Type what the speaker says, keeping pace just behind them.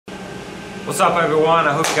What's up, everyone?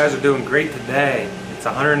 I hope you guys are doing great today. It's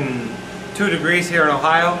 102 degrees here in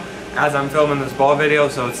Ohio as I'm filming this ball video,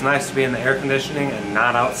 so it's nice to be in the air conditioning and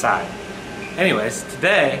not outside. Anyways,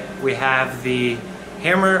 today we have the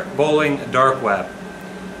Hammer Bowling Dark Web.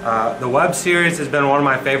 The Web series has been one of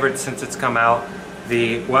my favorites since it's come out.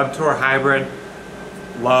 The Web Tour Hybrid,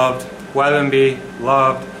 loved. Web MB,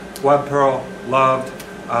 loved. Web Pearl, loved.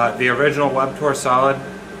 The original Web Tour Solid,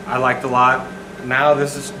 I liked a lot. Now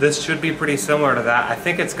this should be pretty similar to that. I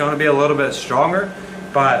think it's going to be a little bit stronger,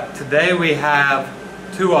 but today we have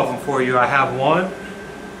two of them for you. I have one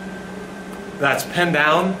that's pinned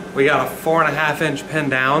down. We got a 4.5 inch pin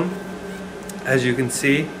down, as you can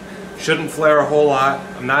see. Shouldn't flare a whole lot.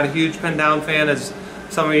 I'm not a huge pin down fan, as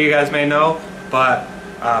some of you guys may know, but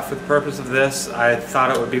for the purpose of this, I thought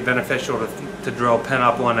it would be beneficial to drill a pin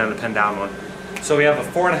up one and a pin down one. So we have a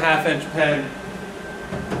 4.5 inch pin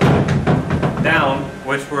down,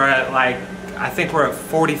 which we're at, like, I think we're at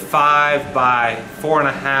 45 by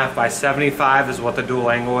 4.5 by 75 is what the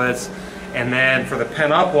dual angle is. And then for the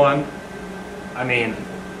pin up one, I mean,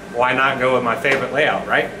 why not go with my favorite layout,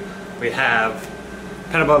 right? We have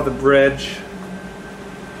pin above the bridge.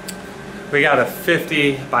 We got a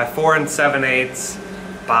 50 by 4 7/8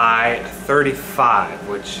 by 35,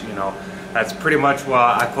 which, you know, that's pretty much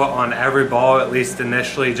what I put on every ball, at least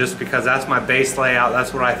initially, just because that's my base layout.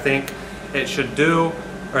 That's what I think it should do,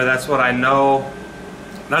 or that's what I know.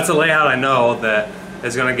 That's a layout I know that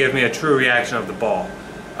is going to give me a true reaction of the ball.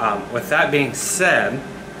 With that being said,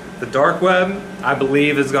 the Dark Web, I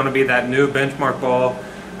believe, is going to be that new benchmark ball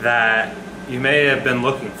that you may have been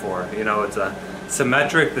looking for. You know, it's a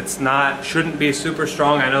symmetric that's shouldn't be super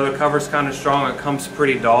strong. I know the cover's kind of strong. It comes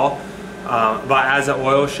pretty dull. But as the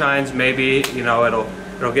oil shines, maybe, you know,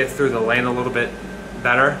 it'll get through the lane a little bit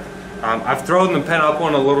better. I've thrown the pin up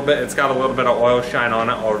one a little bit. It's got a little bit of oil shine on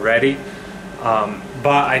it already, but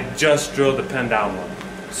I just drilled the pin down one.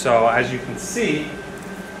 So as you can see,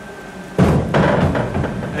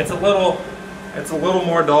 it's a little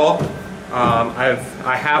more dull.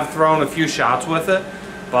 I have thrown a few shots with it,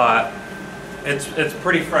 but it's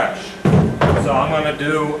pretty fresh. So I'm going to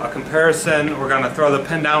do a comparison. We're going to throw the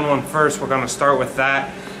pin down one first. We're going to start with that,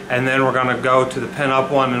 and then we're going to go to the pin up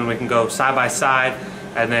one, and we can go side by side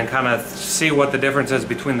and then kind of see what the difference is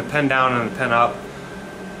between the pin down and the pin up.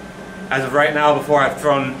 As of right now, before I've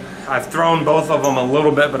thrown both of them a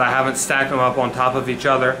little bit, but I haven't stacked them up on top of each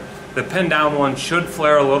other. The pin down one should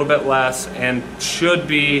flare a little bit less and should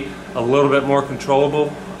be a little bit more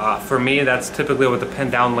controllable. For me, that's typically what the pin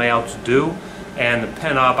down layouts do. And the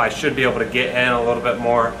pin up, I should be able to get in a little bit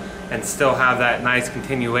more and still have that nice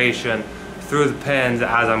continuation through the pins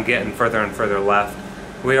as I'm getting further and further left.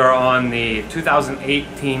 We are on the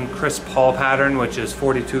 2018 Chris Paul pattern, which is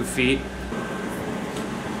 42 feet.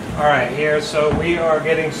 All right, here, so we are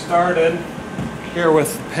getting started here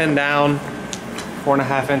with pin down,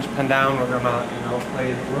 4.5 inch pin down. We're gonna, you know,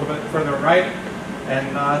 play a little bit further right and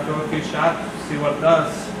throw a few shots, see what it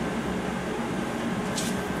does.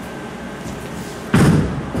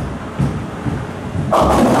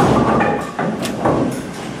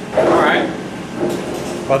 Alright,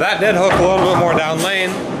 well, that did hook a little bit more down lane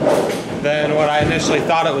than what I initially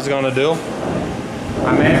thought it was going to do.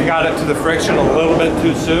 I may have got it to the friction a little bit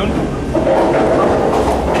too soon,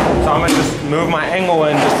 so I'm going to just move my angle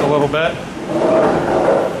in just a little bit,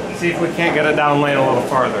 see if we can't get it down lane a little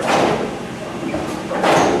farther.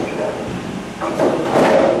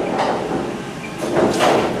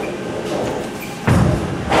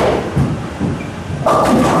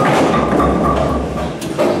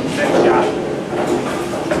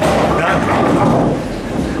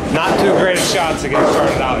 Not too great of shots to get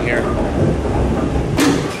started out here.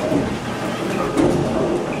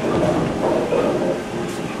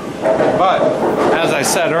 But, as I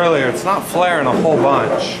said earlier, it's not flaring a whole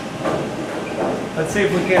bunch. Let's see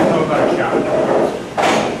if we can't throw a better shot.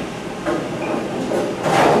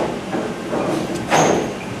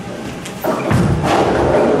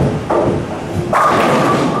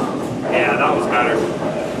 Yeah, that was better.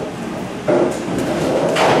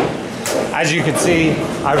 As you can see,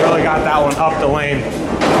 I really got that one up the lane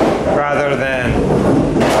rather than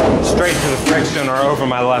straight to the friction or over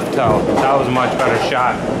my left toe. That was a much better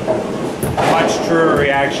shot. Much truer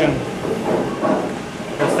reaction.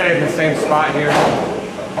 We'll stay in the same spot here.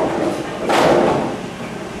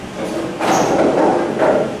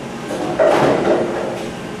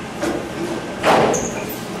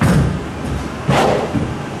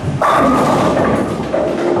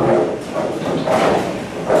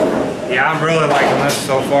 Yeah, I'm really liking this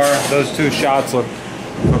so far. Those two shots look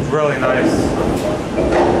really nice.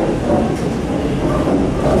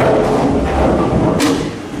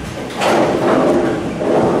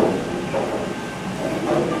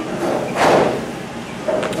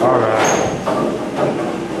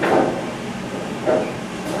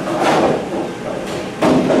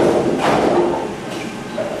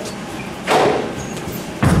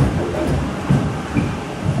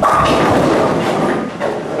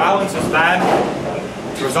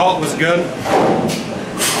 result was good.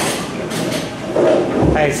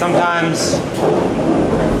 Hey, sometimes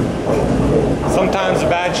the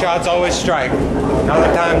bad shots always strike. And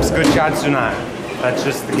other times, good shots do not. That's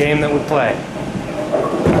just the game that we play.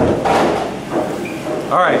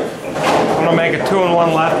 All right, I'm gonna make a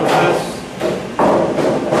 2-in-1 left with this.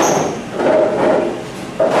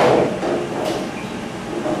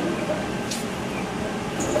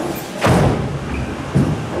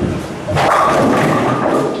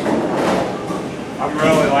 I'm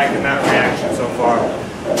really liking that reaction so far.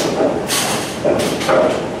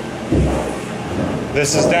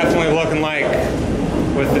 This is definitely looking like,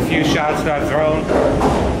 with the few shots that I've thrown,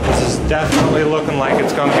 this is definitely looking like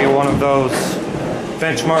it's going to be one of those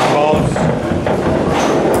benchmark balls.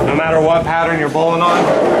 No matter what pattern you're bowling on,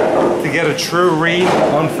 to get a true read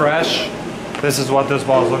on fresh, this is what this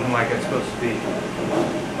ball is looking like it's supposed to be.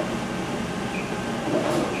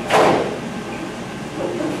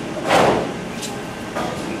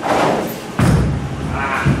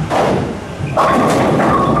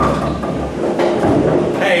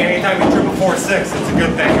 Anytime you trip a 4-6, it's a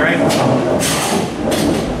good thing, right?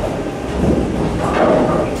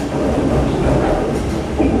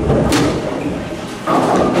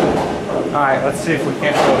 Alright, let's see if we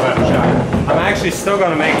can't throw a better shot. I'm actually still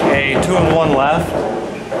going to make a 2-in-1 left.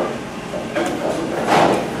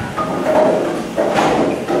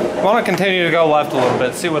 I want to continue to go left a little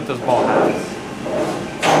bit, see what this ball has.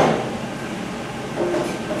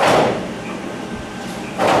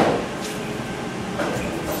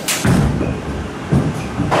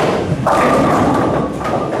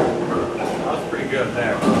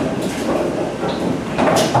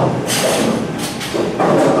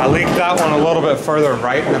 I leaked that one a little bit further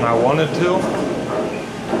right than I wanted to,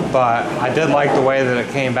 but I did like the way that it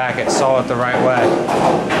came back. It saw it the right way.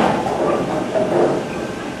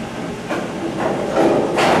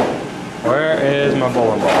 Where is my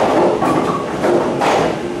bowling ball?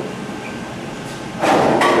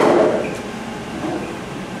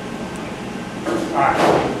 All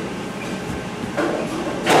right.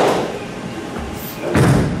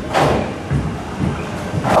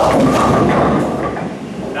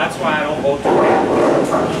 That's why I don't bowl two-handed.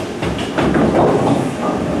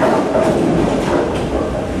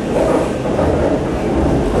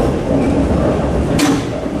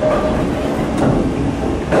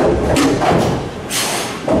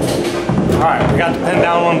 Alright, we got the pin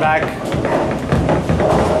down one back.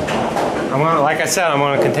 Like I said, I'm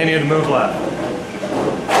going to continue to move left.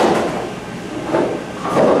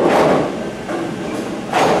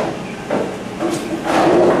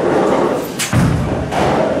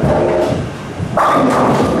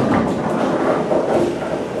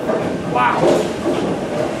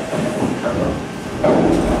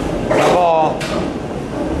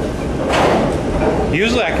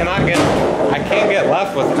 Usually I can't get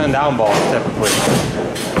left with pin down balls typically.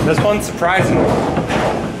 This one's surprising me.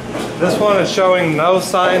 This one is showing no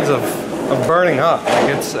signs of burning up.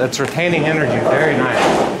 Like it's retaining energy very nice.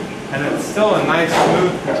 And it's still a nice,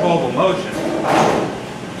 smooth, controllable motion.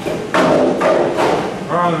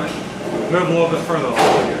 We're going to move a little bit further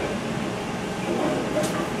along here.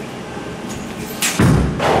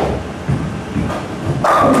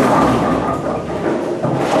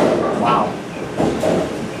 Wow.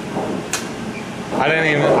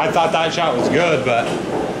 I thought that shot was good, but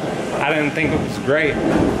I didn't think it was great.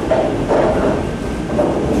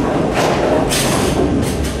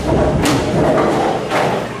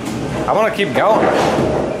 I want to keep going.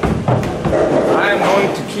 I am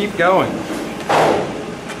going to keep going.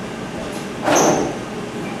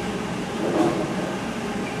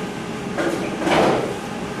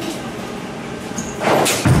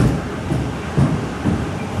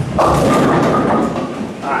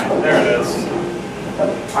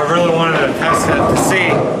 I really wanted to test it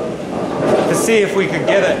to see if we could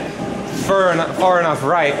get it far enough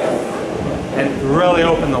right and really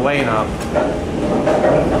open the lane up,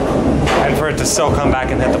 and for it to still come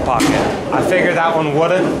back and hit the pocket. I figured that one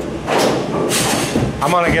wouldn't.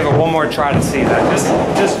 I'm gonna give it one more try to see that,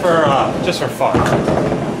 just for fun.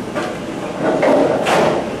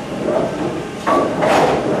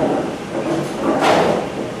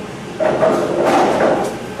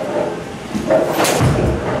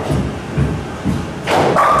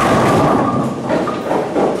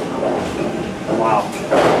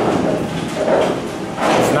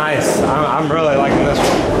 I'm really liking this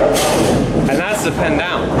one. And that's the pin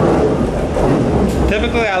down.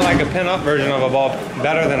 Typically I like a pin up version of a ball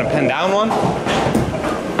better than a pin down one.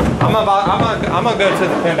 I'm gonna go to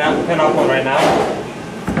the pin up one right now.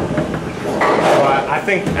 But I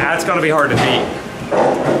think that's gonna be hard to beat.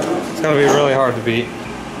 It's gonna be really hard to beat.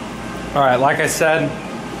 All right, like I said,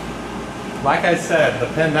 the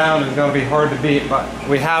pin down is going to be hard to beat, but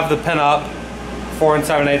we have the pin up, 4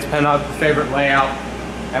 7/8 pin up, favorite layout,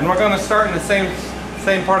 and we're going to start in the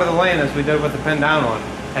same part of the lane as we did with the pin down one,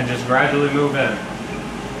 and just gradually move in.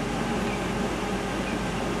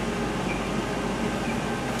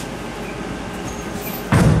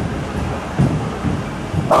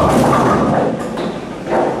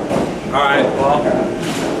 Alright, well,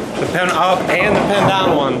 the pin up and the pin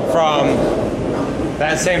down one from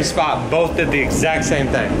that same spot both did the exact same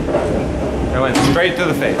thing. They went straight to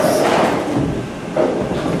the face.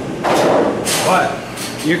 But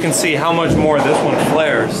you can see how much more this one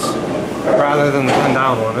flares rather than the pin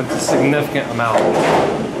down one. It's a significant amount.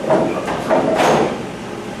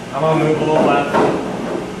 I'm gonna move a little left.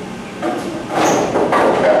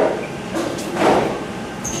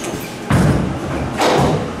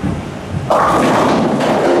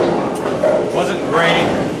 Wasn't great,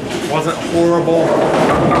 wasn't horrible.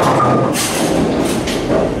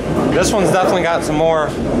 This one's definitely got some more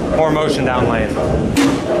motion down lane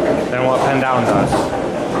than what pin down does.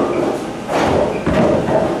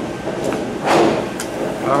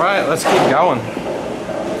 All right, let's keep going.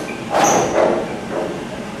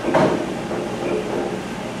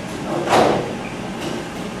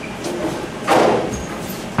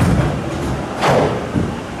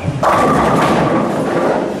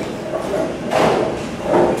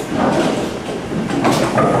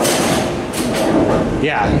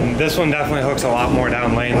 Yeah, this one definitely hooks a lot more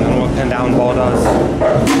down lane than what pin down ball does.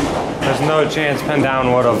 There's no chance pin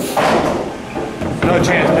down would have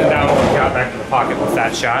got back to the pocket with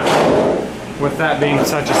that shot. With that being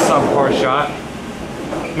such a subpar shot,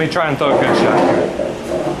 let me try and throw a good shot here.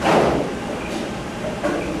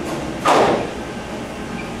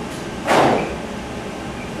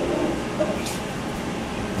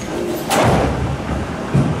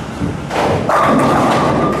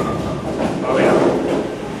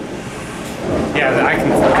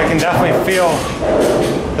 I can definitely feel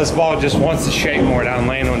this ball just wants to shake more down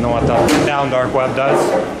lane than what the down dark web does,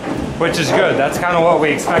 which is good. That's kind of what we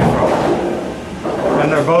expect from them.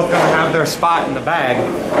 And they're both going to have their spot in the bag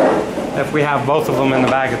if we have both of them in the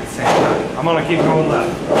bag at the same time. I'm going to keep going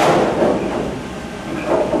left.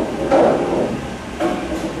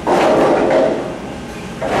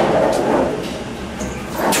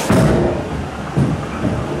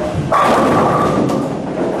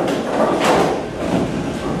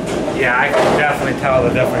 Yeah, I can definitely tell the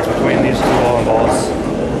difference between these two bowling balls.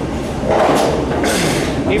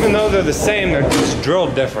 Even though they're the same, they're just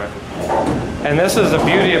drilled different. And this is the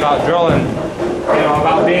beauty about drilling,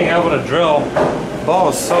 about being able to drill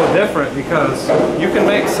balls so different, because you can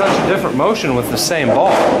make such a different motion with the same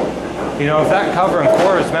ball. If that cover and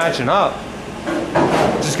core is matching up,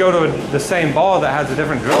 just go to the same ball that has a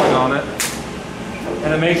different drilling on it,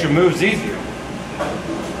 and it makes your moves easier.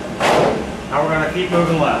 Now we're going to keep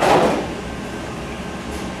moving left.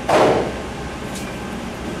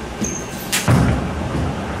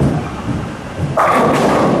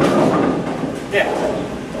 Yeah.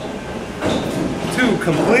 Two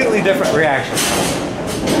completely different reactions.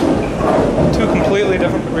 Two completely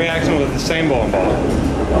different reactions with the same bowling ball.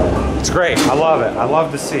 It's great. I love it. I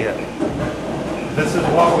love to see it. This is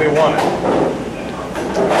what we wanted.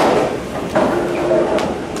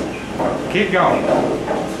 Keep going.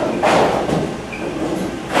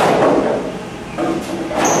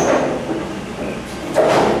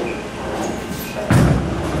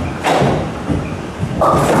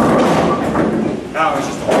 That was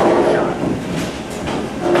just a horrible shot.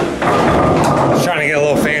 I was trying to get a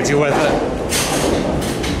little fancy with it.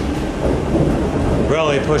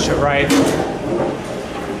 Really push it right.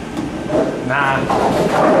 Nah,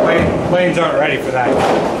 lanes aren't ready for that.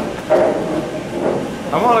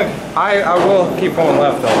 I will keep going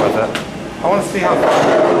left though with it. I want to see how far.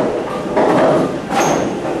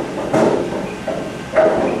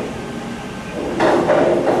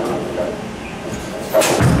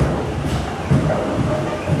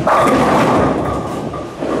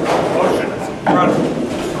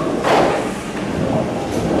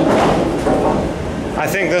 I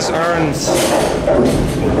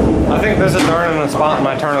think this is earning a spot in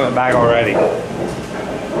my tournament bag already.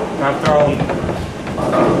 I've thrown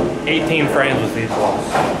 18 frames with these balls.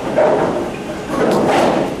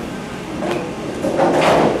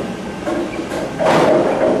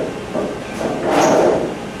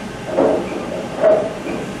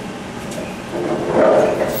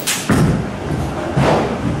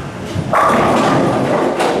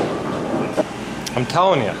 I'm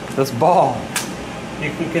telling you, this ball, you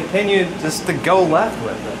can continue just to go left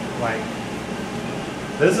with it. Like,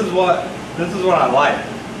 this is what I like.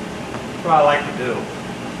 That's what I like to do.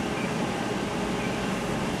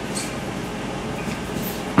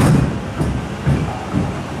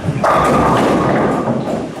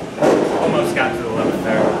 Almost got to the limit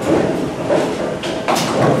there.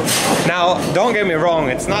 Now, don't get me wrong,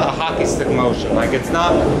 it's not a hockey stick motion. Like, it's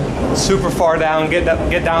not super far down, get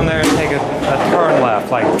down there and take a turn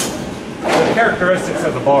left. Like, the characteristics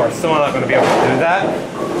of the ball are still not going to be able to do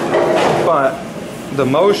that. But the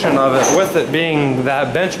motion of it, with it being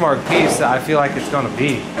that benchmark piece that I feel like it's going to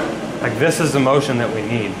be, like, this is the motion that we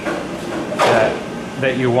need,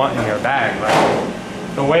 that you want in your bag.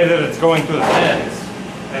 Like, the way that it's going through the pins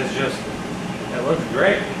is just, it looks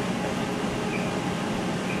great.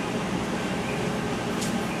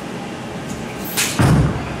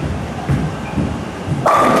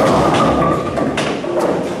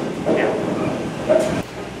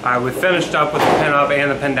 Alright, we finished up with the pin up and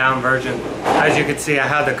the pin down version. As you can see, I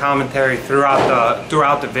had the commentary throughout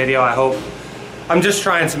the video. I'm just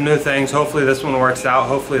trying some new things. Hopefully this one works out.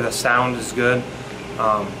 Hopefully the sound is good.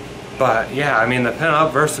 But yeah, I mean, the pin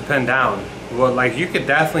up versus the pin down. Well, like, you could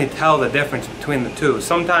definitely tell the difference between the two.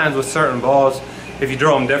 Sometimes with certain balls, if you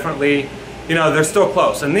draw them differently, you know, they're still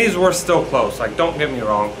close. And these were still close, like, don't get me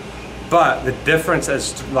wrong. But the difference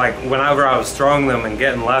is, like, whenever I was throwing them and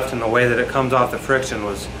getting left, and the way that it comes off the friction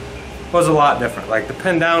was a lot different. Like, the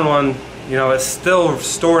pin down one, you know, it still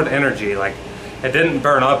stored energy. Like, it didn't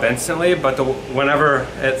burn up instantly, but whenever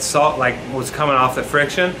it was coming off the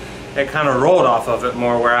friction, it kind of rolled off of it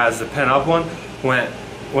more. Whereas the pin up one went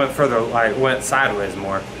further, like, went sideways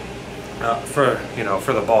more. For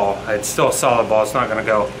the ball, it's still a solid ball. It's not going to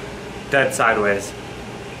go dead sideways.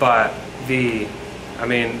 But I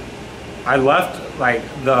mean, I left, like,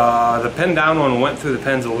 the pin down one went through the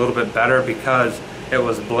pins a little bit better because it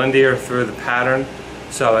was blendier through the pattern,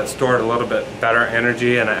 so it stored a little bit better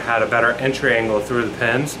energy and it had a better entry angle through the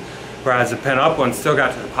pins. Whereas the pin up one still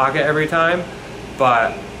got to the pocket every time,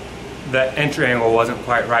 but the entry angle wasn't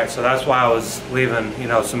quite right. So that's why I was leaving, you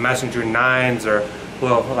know, some messenger 9s or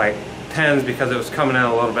little, like, 10s, because it was coming in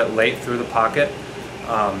a little bit late through the pocket.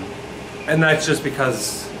 And that's just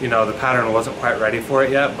because, you know, the pattern wasn't quite ready for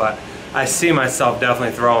it yet. But I see myself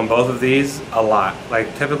definitely throwing both of these a lot.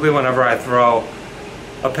 Like, typically whenever I throw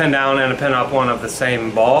a pin down and a pin up one of the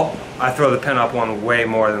same ball, I throw the pin up one way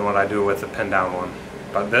more than what I do with the pin down one.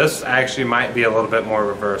 But this actually might be a little bit more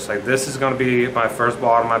reverse. Like, this is going to be my first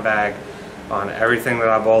ball out of my bag on everything that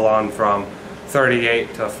I bowl on from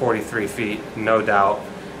 38 to 43 feet, no doubt.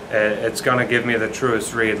 It's going to give me the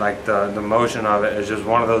truest read. Like, the motion of it is just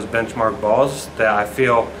one of those benchmark balls that I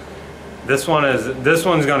feel this one's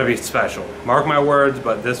going to be special. Mark my words,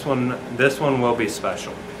 but this one will be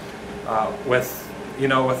special.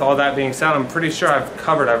 With all that being said, I'm pretty sure I've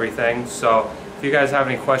covered everything. So if you guys have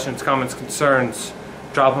any questions, comments, concerns,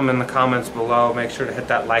 drop them in the comments below. Make sure to hit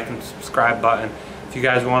that like and subscribe button. If you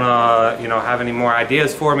guys want to, have any more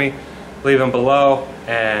ideas for me, leave them below.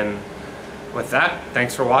 And with that,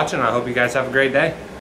 thanks for watching. I hope you guys have a great day.